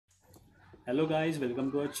Hello guys,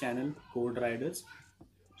 welcome to our channel Code Riders.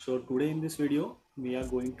 So today in this video we are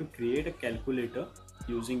going to create a calculator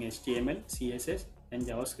using HTML, CSS and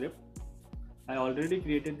JavaScript. I already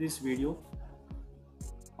created this video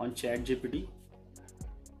on ChatGPT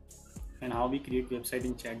and how we create website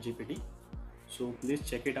in ChatGPT. So please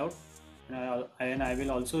check it out, and I will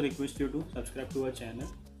also request you to subscribe to our channel.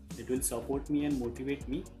 It will support me and motivate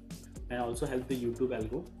me and also help the YouTube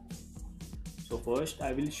algo. So first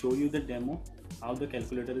I will show you the demo how the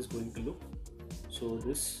calculator is going to look. So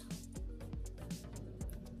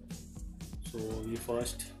we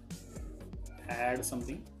first add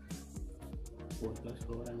something 4 plus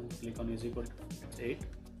 4 and click on is equal to 8,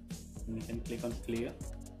 and we can click on clear.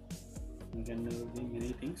 We can do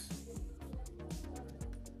many things,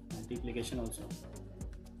 multiplication also.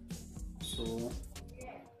 So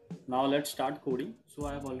now let's start coding. So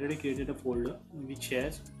I have already created a folder which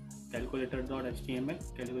has calculator.html,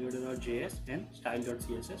 calculator.js and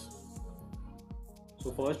style.css.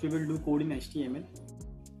 So first we will do code in HTML.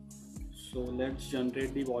 So let's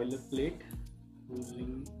generate the boilerplate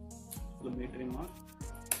using exclamatory mark.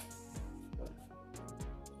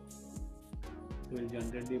 We will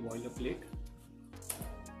generate the boilerplate.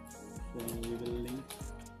 So we will link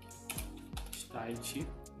style sheet.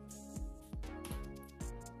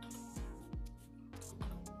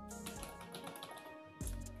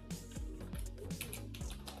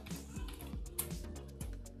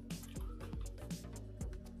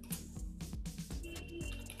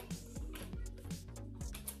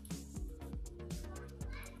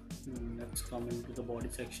 Let's come into the body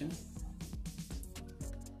section.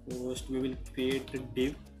 First we will create a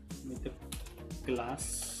div with a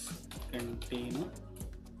class container.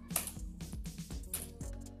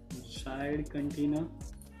 Inside container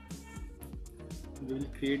we will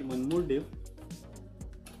create one more div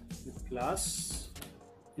with class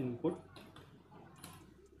input,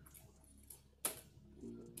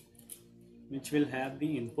 which will have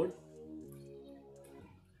the input.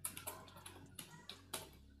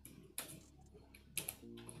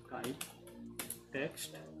 Type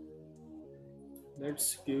text.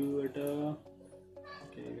 Let's give it a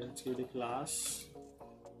let's give the class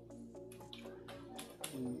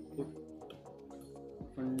input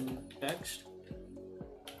text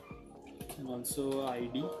and also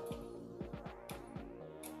ID.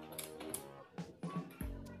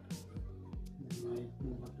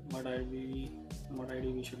 What ID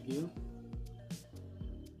we should give?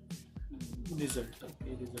 Result.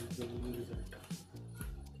 Okay, result will be result.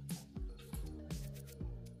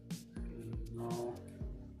 Now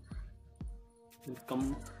we'll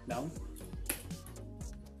come down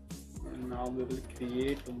and now we will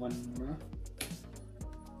create one more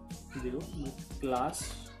div with class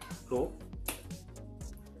row,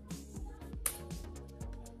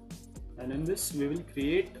 and in this we will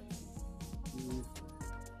create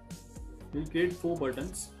 4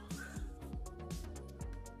 buttons.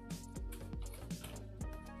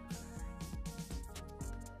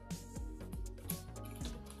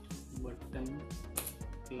 Button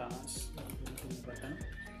class button.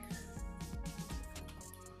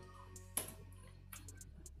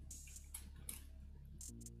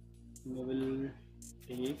 We will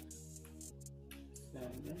take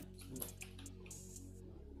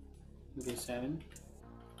 7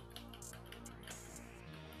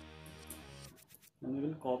 and we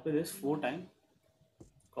will copy this 4 times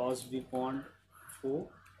because we want 4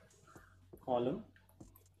 column.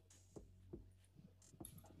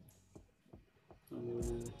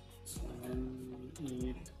 7,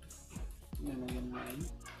 8, then again 9,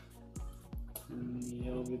 and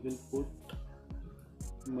here we will put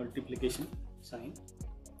multiplication sign.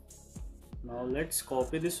 Now let's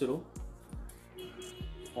copy this row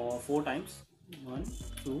for 4 times. 1,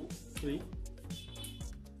 2, 3.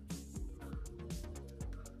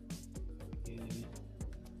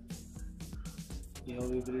 Here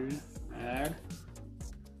we will add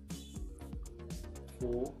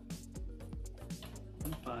 4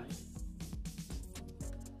 and 5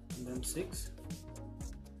 and then 6.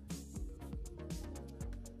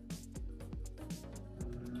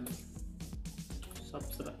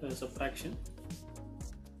 Subtraction.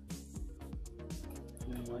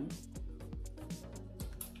 1,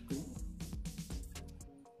 2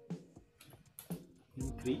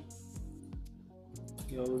 and 3.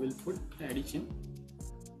 Here we will put addition,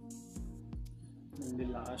 and the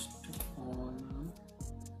last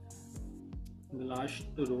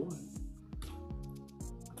row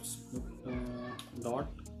dot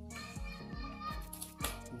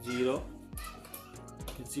 0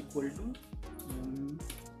 is equal to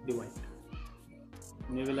divide.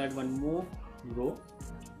 We will add one more row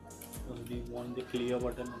we want the clear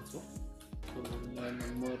button also, so we will add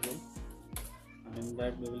one more row, and in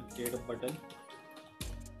that we will create a button.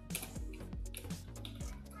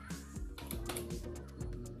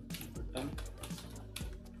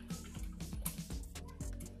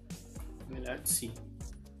 We'll add C.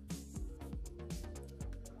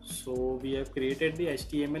 So we have created the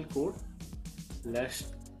HTML code. Let's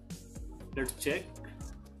check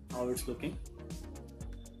how it's looking.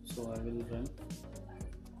 So I will run.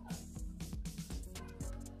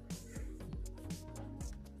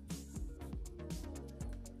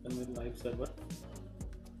 Run with live server.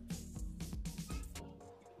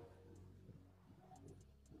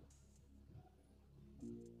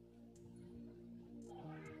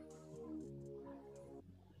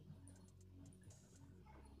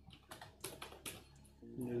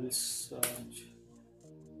 We will search.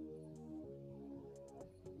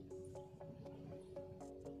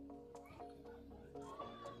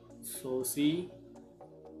 So see,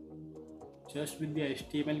 just with the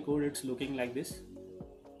HTML code it's looking like this.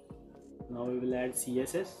 Now we will add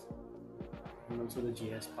CSS and also the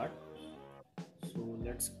JS part. So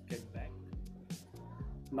let's get back.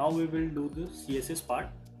 Now we will do the CSS part.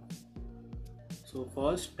 So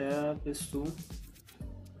first step is to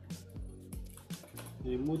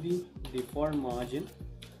remove the default margin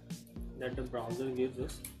that the browser gives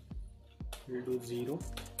us. We'll do 0.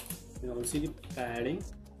 You will see the padding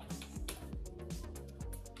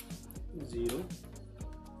 0.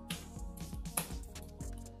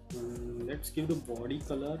 Let's give the body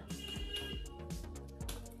color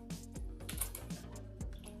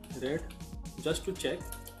red, just to check.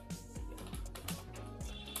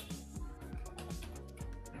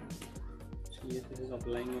 See if it is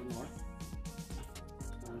applying or not.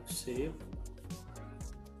 Save,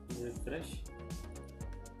 refresh.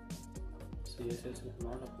 CSS is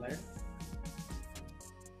not applied.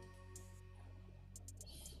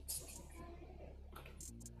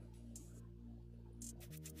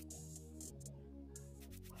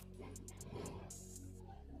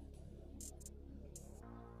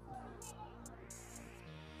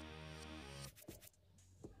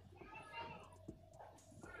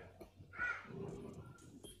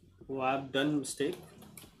 Oh, I have done mistake.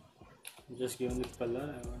 Just given the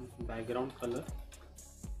color, I want background color.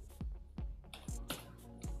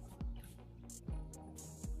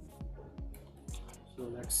 So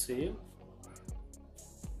let's save.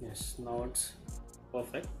 Yes, now it's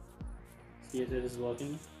perfect. CSS is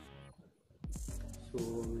working. So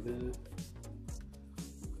we will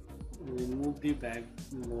remove the back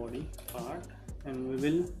body part and we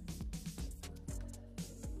will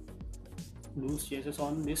do CSS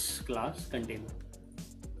on this class container.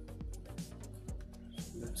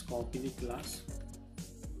 Let's copy the class.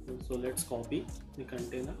 So let's copy the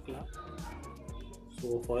container class.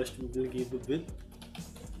 So first we will give the width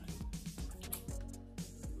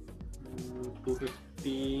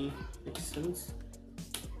 250 pixels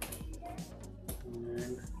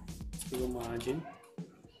and give a margin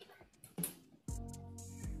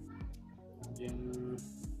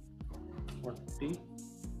 40,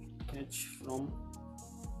 H from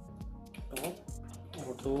top,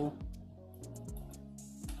 auto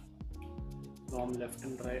from left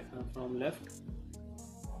and right, from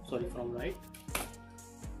right.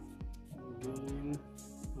 Again,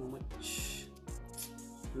 how much?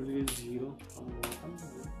 Will be 0 from bottom.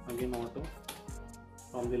 Again auto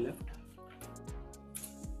from the left.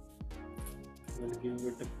 We'll give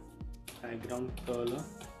it a background color.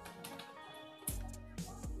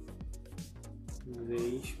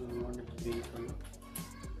 Grayish, we want it gray color.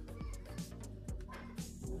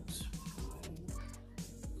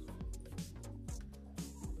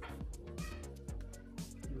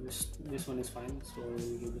 This one is fine, so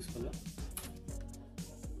we'll give this color.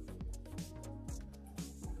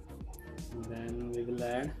 And then we will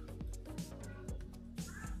add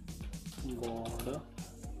border.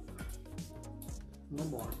 No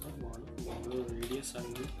border radius.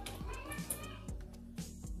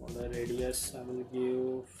 Border radius I will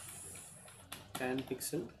give 10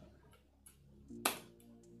 pixel.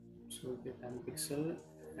 So okay, 10 pixel,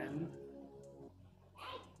 and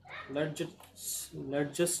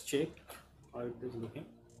let's just check how it is looking.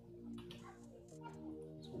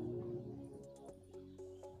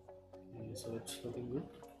 So it's looking good.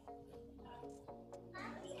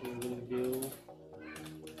 So we will give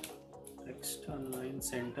text align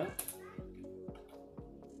center.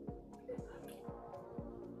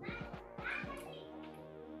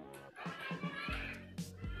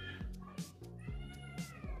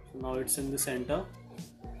 So now it's in the center.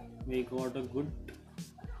 We got a good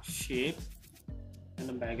shape and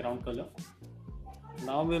a background color.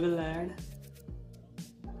 Now we will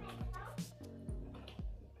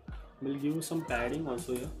we'll give some padding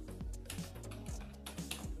also here.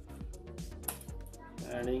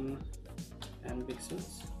 Padding and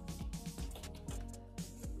pixels.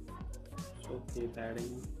 So okay,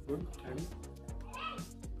 padding, good padding.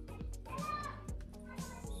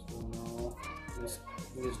 So now this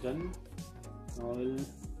is done. Now we'll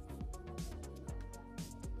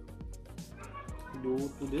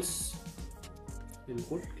do to this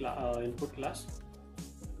input class.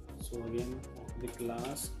 So again, the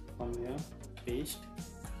class from here, paste.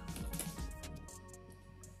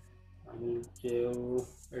 I will give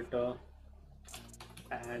it a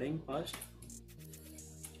padding first,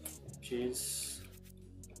 which is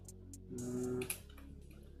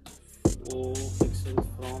 4 pixels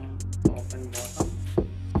from top and bottom,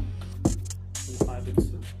 and 5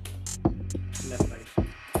 pixels left right.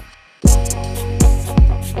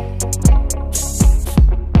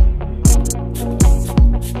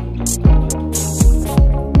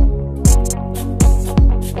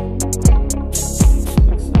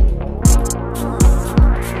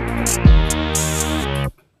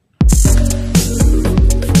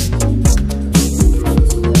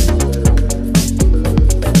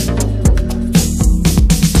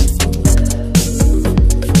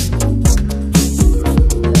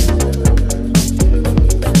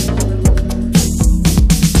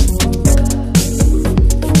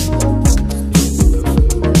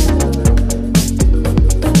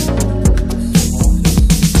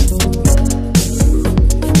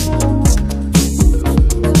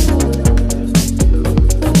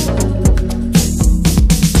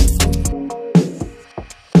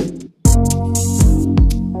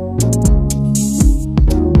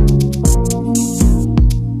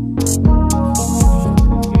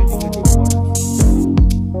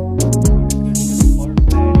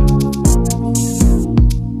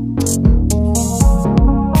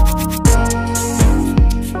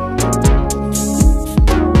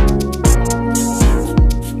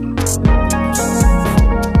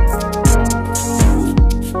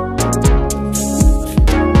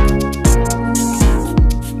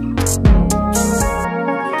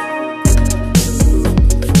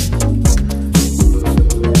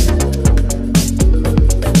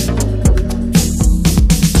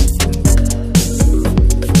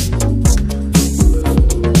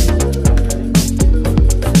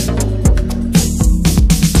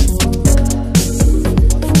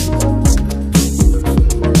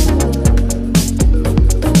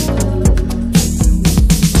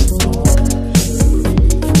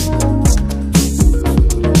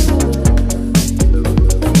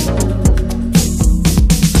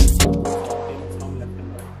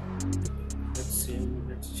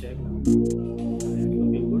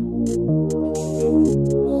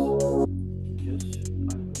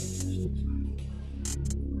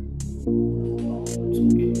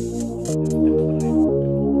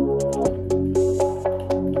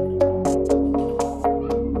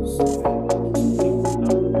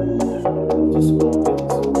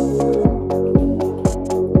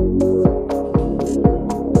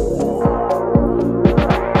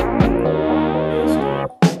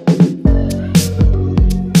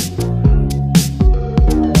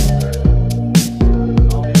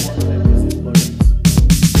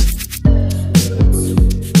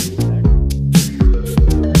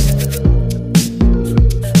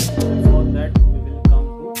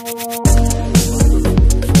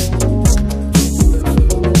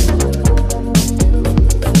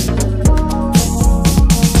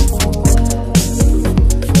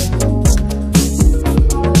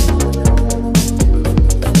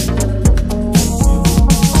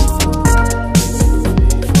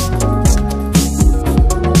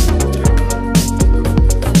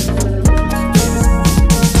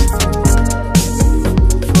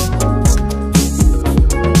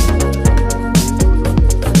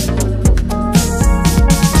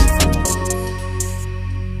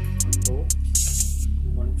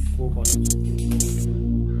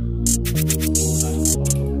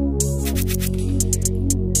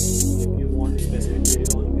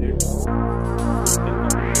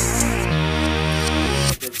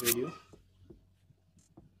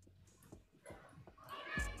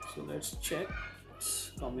 So let's check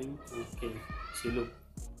it's coming. Okay, see, look,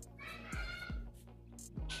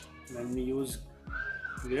 when we use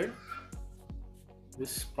grid,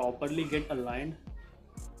 this properly get aligned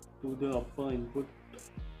to the upper input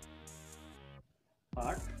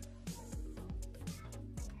part.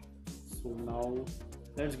 So now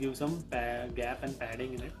let's give some gap and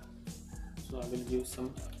padding in it. So I will give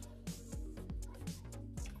some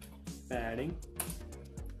padding.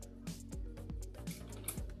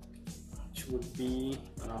 would be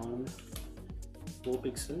around 4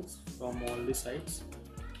 pixels from all the sides.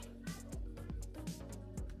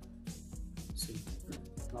 See,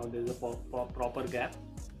 now there is a proper gap.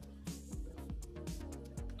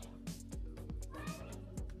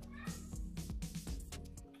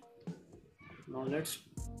 Now let's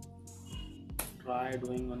try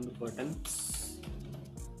doing on the buttons.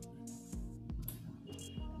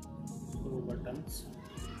 So buttons,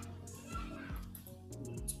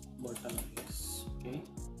 button, yes, okay.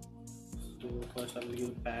 So first I will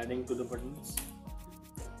give padding to the buttons,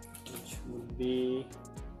 which would be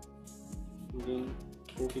again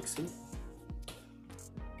 4 pixels.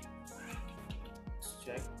 Let's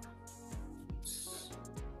check.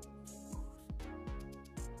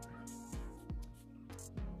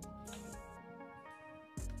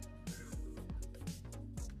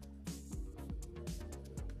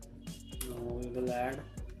 Now we will add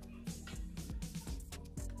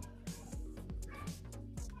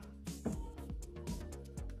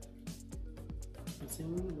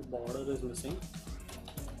the border is missing.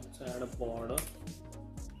 Let's add a border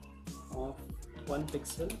of 1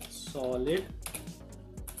 pixel solid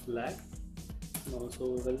black, and also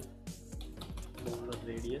we will border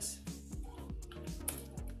radius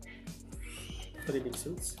 3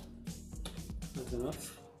 pixels. That's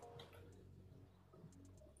enough.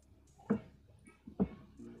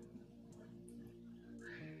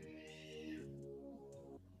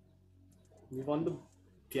 We want the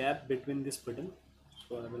gap between this button,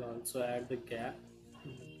 so I will also add the gap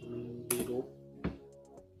in the row.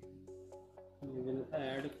 We will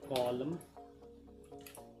add column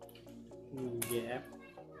gap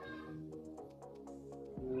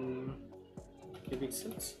 3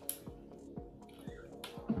 pixels.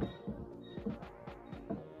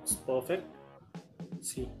 It's perfect.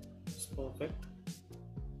 See, it's perfect.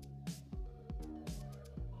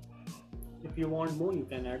 If you want more, you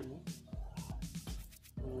can add more.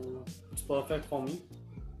 It's perfect for me.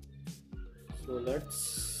 So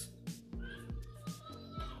let's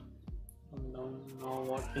come down. Now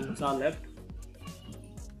what things are left?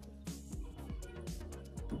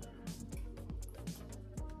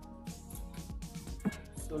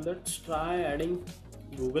 So let's try adding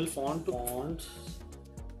Google font to fonts.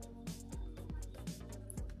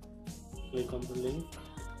 Click on the link.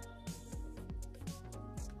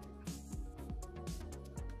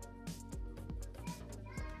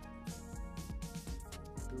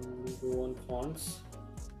 Go on fonts.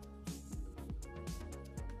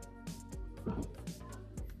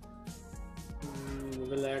 We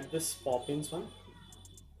will add this Poppins one.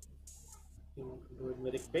 You want to do it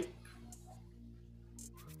very quick.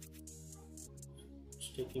 It's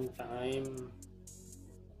taking time.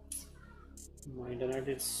 My internet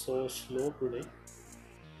is so slow today.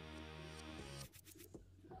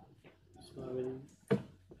 So I will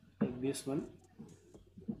take this one.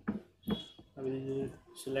 I will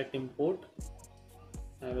select import.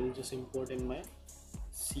 I will just import in my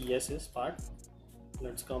CSS part.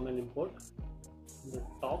 Let's come and import the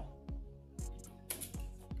top.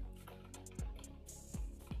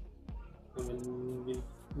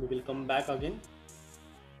 We will come back again.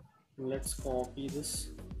 Let's copy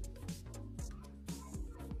this.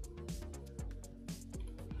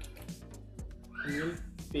 We will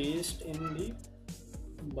paste in the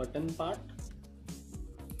button part.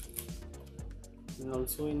 And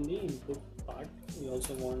also in the input part, we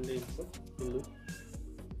also want the input to look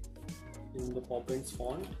in the Poppins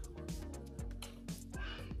font.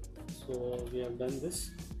 So we have done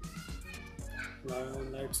this. Now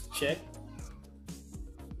let's check.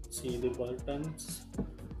 See, the buttons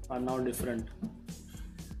are now different.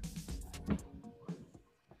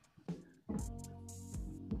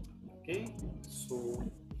 Okay, so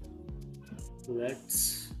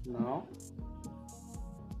let's now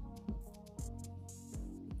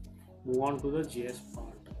move on to the JS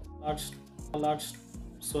part.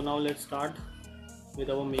 So now let's start with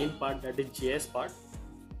our main part, that is JS part.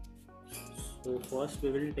 So first we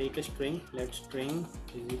will take a string. Let string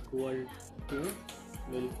is equal to,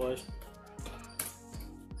 we'll first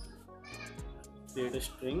create a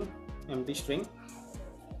string, empty string.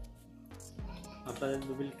 After that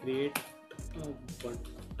we will create a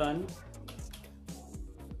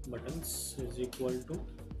buttons is equal to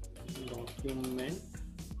document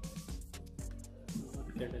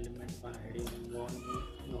get element by id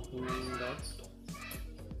document dot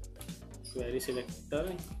query selector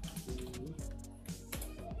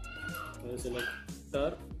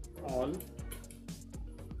all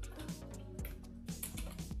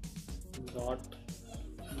dot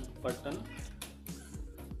button,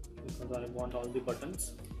 because I want all the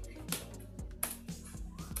buttons.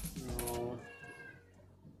 Now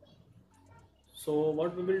So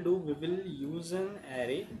what we will do, we will use an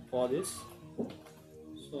array for this.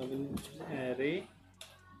 So I will use array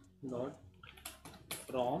dot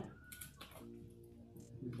from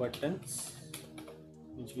buttons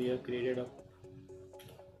which we have created up,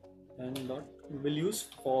 and dot we will use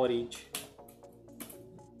for each.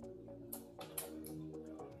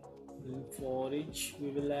 In for each we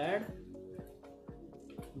will add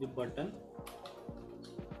the button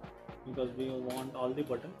because we want all the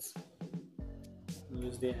buttons.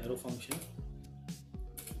 Use the arrow function.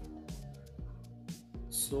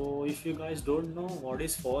 So if you guys don't know what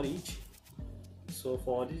is for each, so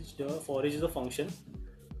for each is a function.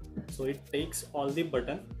 So it takes all the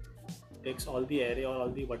button, takes all the array or all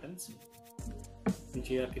the buttons which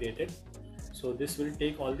we have created. So this will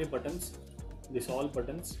take all the buttons, this all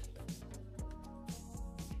buttons.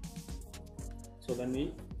 So when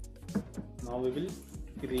we will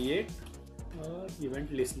create a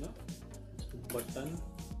event listener. So button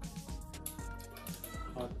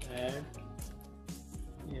or add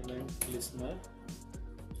event listener.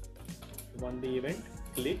 We want the event,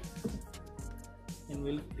 click, and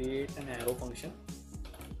we'll create an arrow function.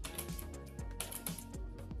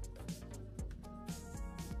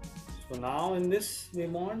 So now in this we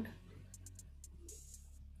want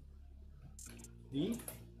the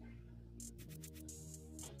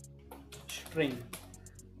string.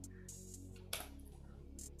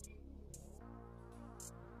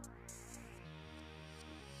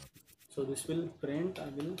 So this will print, I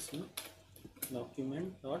will see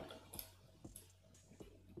document dot.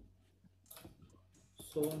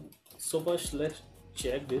 So first let's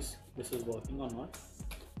check this is working or not.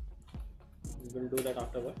 We will do that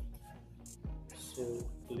afterward. So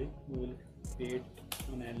click, we will create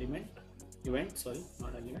an element, event, sorry,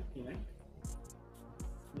 not element, event.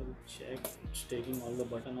 We'll check it's taking all the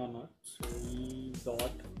button or not. So e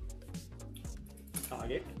dot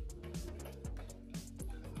target.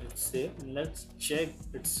 Let's say, let's check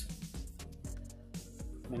it's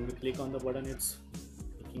when we click on the button, it's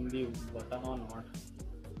taking the button or not.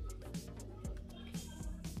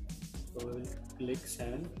 So we will click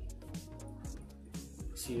 7.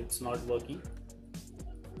 See, it's not working.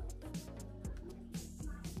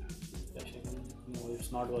 No,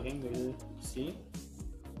 it's not working. We will see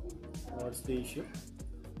what's the issue.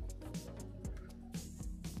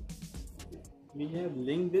 We have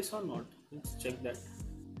linked this or not? Let's check that.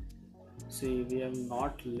 See, we have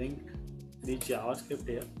not linked the JavaScript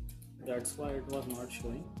here. That's why it was not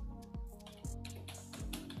showing.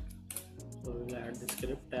 So we will add the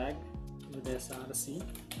script tag with src.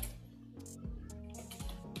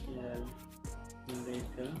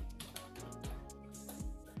 Later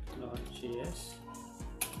 .js.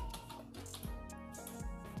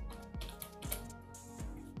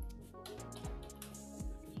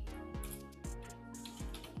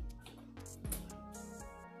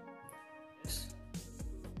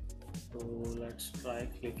 So let's try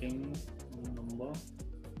clicking number.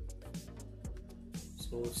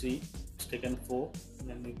 So see, it's taken 4.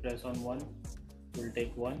 Then we press on 1, we'll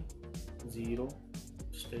take 1, 0,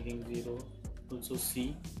 it's taking 0. Also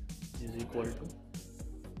C is equal to.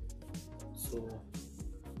 So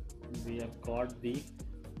we have got the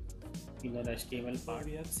inner HTML part.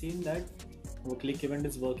 We have seen that our click event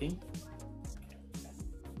is working.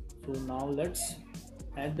 So now let's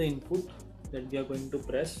add the input that we are going to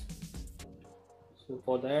press. So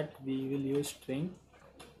for that we will use string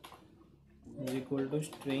is equal to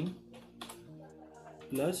string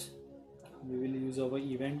plus we will use our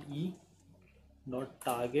event e dot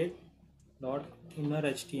target dot inner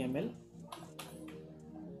HTML,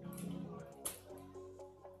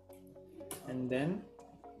 and then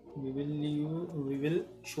we will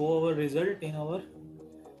show our result in our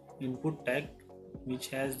input tag which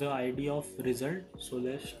has the ID of result. So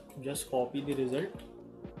let's just copy the result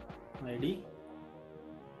ID.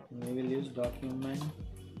 We will use document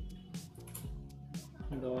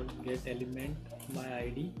dot get element by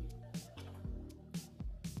ID.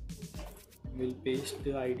 We'll paste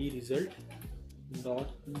the ID result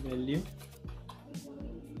dot value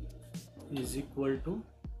is equal to,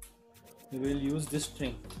 we will use this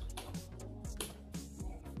string.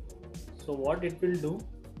 So what it will do,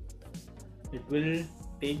 it will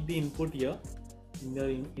take the input here in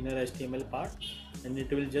the inner HTML part and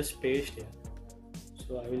it will just paste here.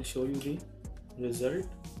 So I will show you the result.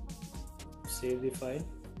 Save the file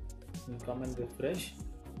and come and refresh,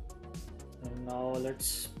 and now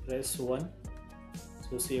let's press 1.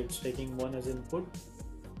 So see, it's taking 1 as input.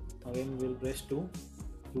 Again we will press 2,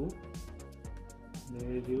 we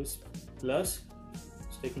will use plus,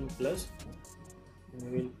 it's taking plus, we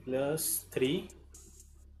will plus 3,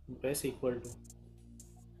 press equal to.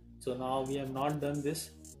 So now we have not done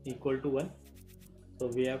this equal to 1, so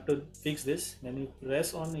we have to fix this. When we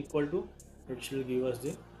press on equal to, it should give us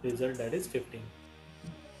the result, that is 15.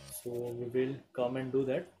 So we will come and do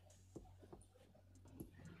that.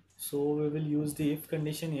 So we will use the if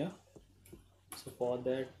condition here. So for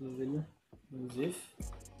that we will use if.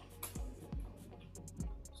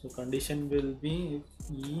 So condition will be if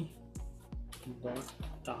e dot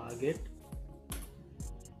target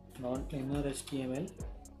non inner HTML,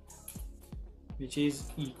 which is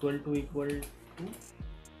equal to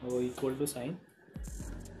or equal to sign,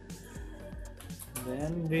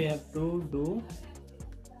 then we have to do,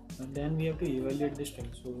 and then we have to evaluate the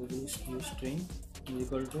string. So we will use string is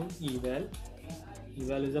equal to eval.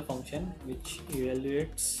 Eval is a function which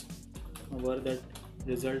evaluates over that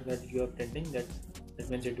result that you are printing. That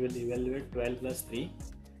means it will evaluate 12 plus 3,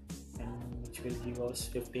 and which will give us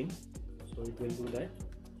 15. So it will do that,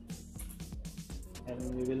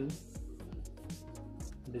 and we will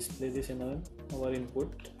display this in our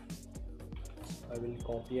input. I will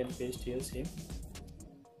copy and paste here same.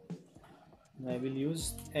 And I will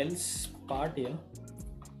use else part here.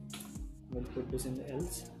 We'll put this in the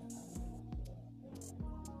else.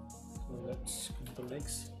 So let's Control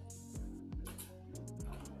X,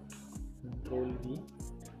 Control V,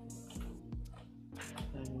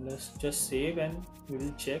 and let's just save, and we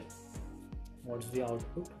will check what's the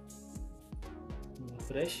output.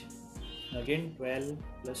 Refresh. Again 12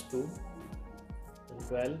 plus 2,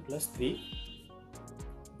 12 plus 3.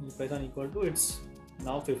 Press on equal to, it's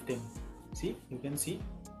now 15. See, you can see.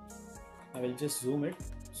 I will just zoom it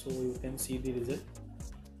so you can see the result.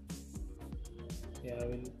 Yeah, I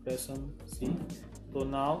will press on C. So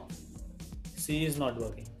now C is not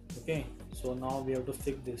working. Okay, so now we have to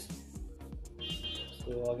fix this.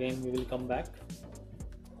 So again we will come back.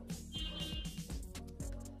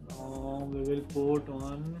 Now we will put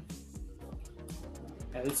on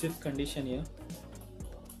else if condition here.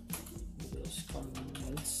 Just come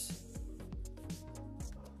else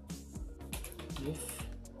if.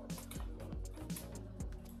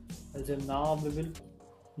 And now we will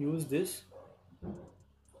use this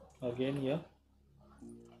again here,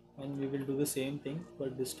 and we will do the same thing,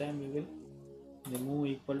 but this time we will remove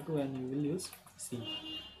equal to and we will use C.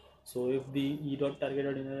 So if the e dot target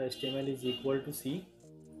dot inner HTML is equal to C,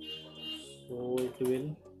 so it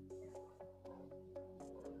will,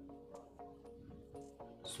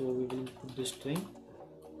 so we will put the string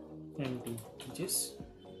empty, which is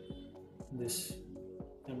this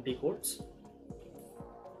empty quotes,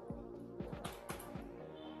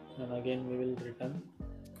 and again we will return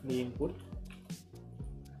the input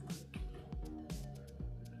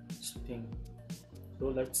string. So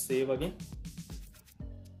let's save again.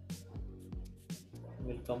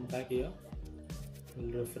 We'll come back here,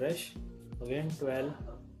 we'll refresh. Again 12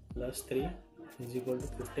 plus 3 is equal to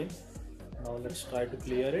 15. Now let's try to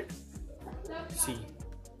clear it. See,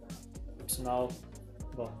 it's now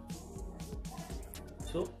gone.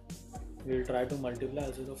 So we'll try to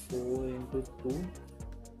multiply. So 4 into 2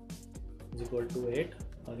 is equal to 8.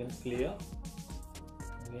 Again clear.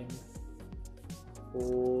 Again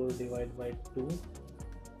 4 divided by 2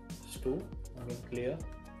 is 2. Again clear.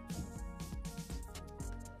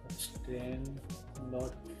 That's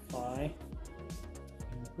 10.5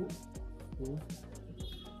 into 2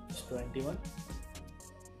 is 21.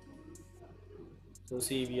 So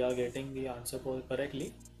see, we are getting the answer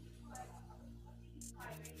correctly.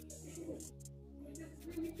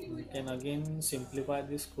 We can again simplify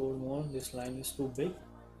this code more. This line is too big,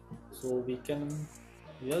 so we can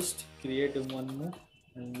just create one more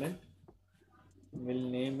element. We'll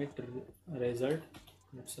name it result.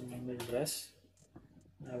 Let's name it dress.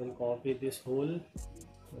 I will copy this whole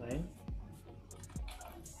line,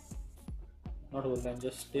 not whole line,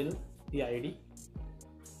 just still the ID.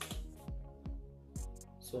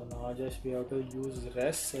 So now just we have to use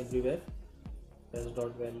res everywhere. Res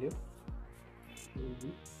dot value will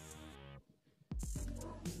be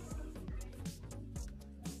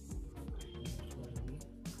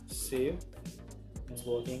save. It's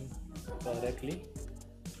working correctly.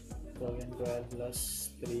 So again 12 plus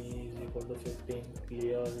 3 is equal to 15.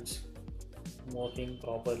 Clear, it's working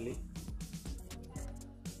properly.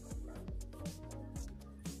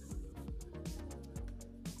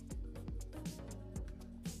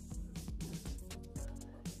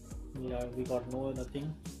 Yeah, we got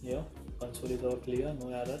nothing here. Console is all clear, no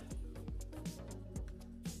error.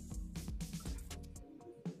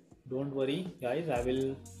 Don't worry guys, I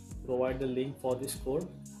will provide the link for this code,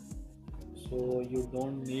 so you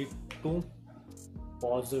don't need to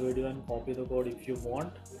pause the video and copy the code. If you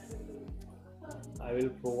want, I will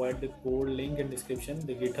provide the code link in description,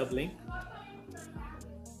 the GitHub link.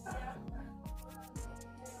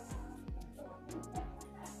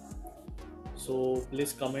 So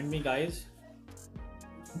please comment me guys,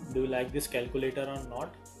 do you like this calculator or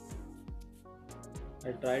not?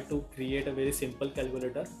 I tried to create a very simple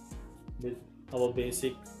calculator with our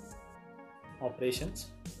basic operations.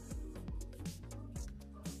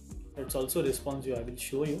 It's also responsive, I will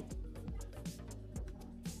show you.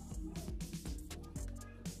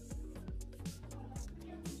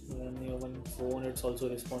 When you open phone, it's also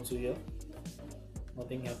responsive here.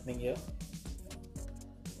 Nothing happening here.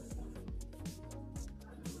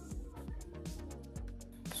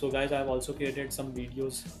 So guys, I have also created some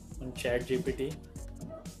videos on ChatGPT.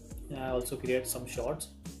 I also create some shorts.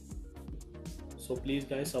 So please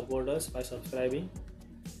guys, support us by subscribing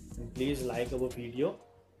and please like our video.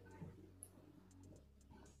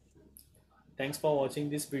 Thanks for watching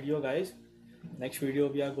this video guys. Next video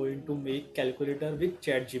we are going to make calculator with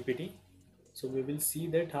ChatGPT. So we will see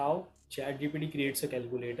that how ChatGPT creates a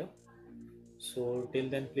calculator. So till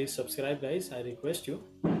then, please subscribe guys, I request you.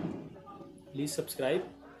 Please subscribe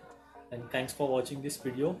and thanks for watching this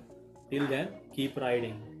video. Till then, keep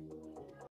riding.